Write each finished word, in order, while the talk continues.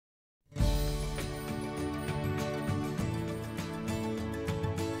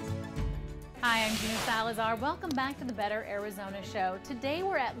Hi, I'm Gina Salazar. Welcome back to the Better Arizona Show. Today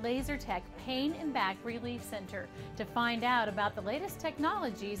we're at LaserTech Pain and Back Relief Center to find out about the latest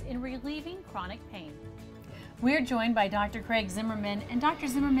technologies in relieving chronic pain. We're joined by Dr. Craig Zimmerman. And Dr.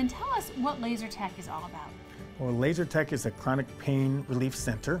 Zimmerman, tell us what LaserTech is all about. Well, LaserTech is a chronic pain relief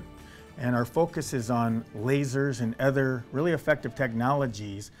center, and our focus is on lasers and other really effective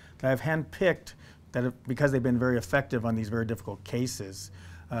technologies that I've handpicked because they've been very effective on these very difficult cases.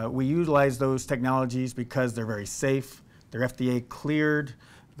 We utilize those technologies because they're very safe, they're FDA cleared,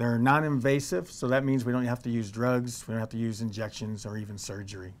 they're non-invasive, so that means we don't have to use drugs, we don't have to use injections or even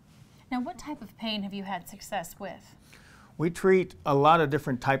surgery. Now, what type of pain have you had success with? We treat a lot of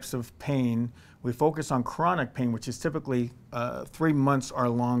different types of pain. We focus on chronic pain, which is typically 3 months or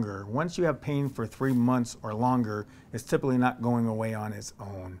longer. Once you have pain for 3 months or longer, it's typically not going away on its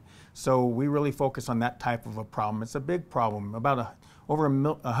own. So we really focus on that type of a problem. It's a big problem. Over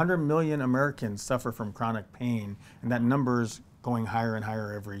 100 million Americans suffer from chronic pain, and that number is going higher and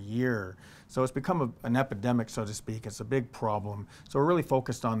higher every year. So it's become an epidemic, so to speak. It's a big problem. So we're really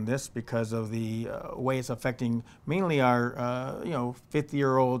focused on this because of the way it's affecting mainly our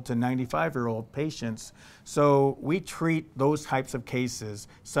 50-year-old to 95-year-old patients. So we treat those types of cases,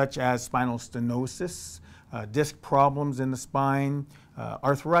 such as spinal stenosis, disc problems in the spine,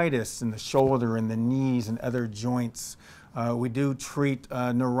 arthritis in the shoulder and the knees and other joints. We do treat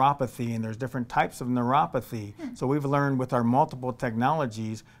neuropathy, and there's different types of neuropathy. So we've learned with our multiple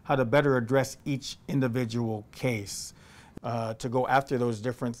technologies how to better address each individual case to go after those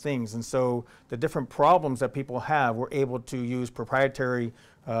different things. And so the different problems that people have, we're able to use proprietary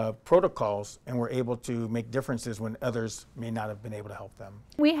protocols, and we're able to make differences when others may not have been able to help them.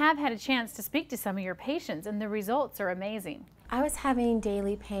 We have had a chance to speak to some of your patients, and the results are amazing. I was having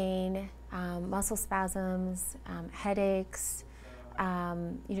daily pain, muscle spasms, headaches,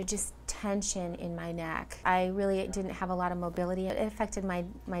 just tension in my neck. I really didn't have a lot of mobility. It affected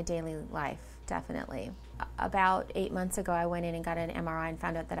my daily life, definitely. About 8 months ago, I went in and got an MRI and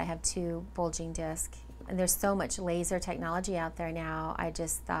found out that I have 2 bulging discs. And there's so much laser technology out there now. I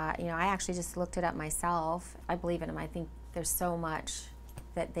just thought, I actually just looked it up myself. I believe in them. I think there's so much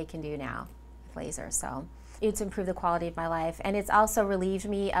that they can do now with laser. So it's improved the quality of my life, and it's also relieved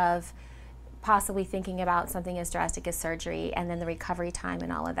me of possibly thinking about something as drastic as surgery and then the recovery time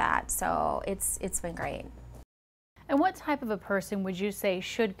and all of that. So it's been great. And what type of a person would you say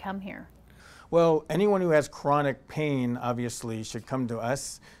should come here? Well, anyone who has chronic pain obviously should come to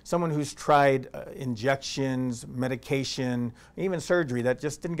us. Someone who's tried injections, medication, even surgery that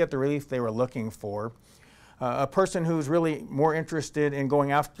just didn't get the relief they were looking for. A person who's really more interested in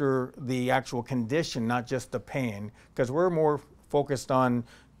going after the actual condition, not just the pain, because we're more focused on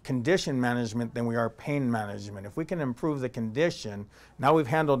condition management than we are pain management. If we can improve the condition, now we've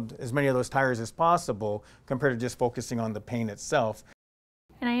handled as many of those tires as possible compared to just focusing on the pain itself.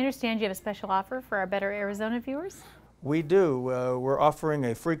 And I understand you have a special offer for our Better Arizona viewers? We do. We're offering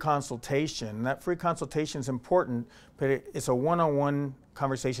a free consultation. That free consultation is important, but it's a one-on-one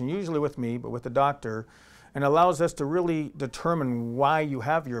conversation, usually with me, but with the doctor, and allows us to really determine why you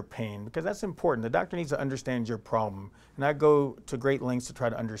have your pain, because that's important. The doctor needs to understand your problem, and I go to great lengths to try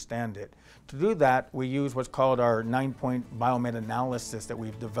to understand it. To do that, we use what's called our 9-point biomed analysis that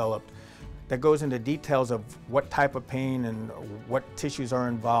we've developed that goes into details of what type of pain and what tissues are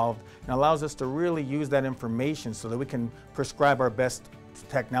involved, and allows us to really use that information so that we can prescribe our best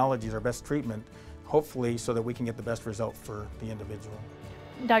technologies, our best treatment, hopefully so that we can get the best result for the individual.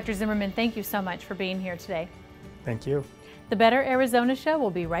 Dr. Zimmerman, thank you so much for being here today. Thank you. The Better Arizona Show will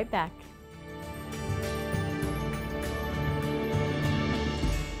be right back.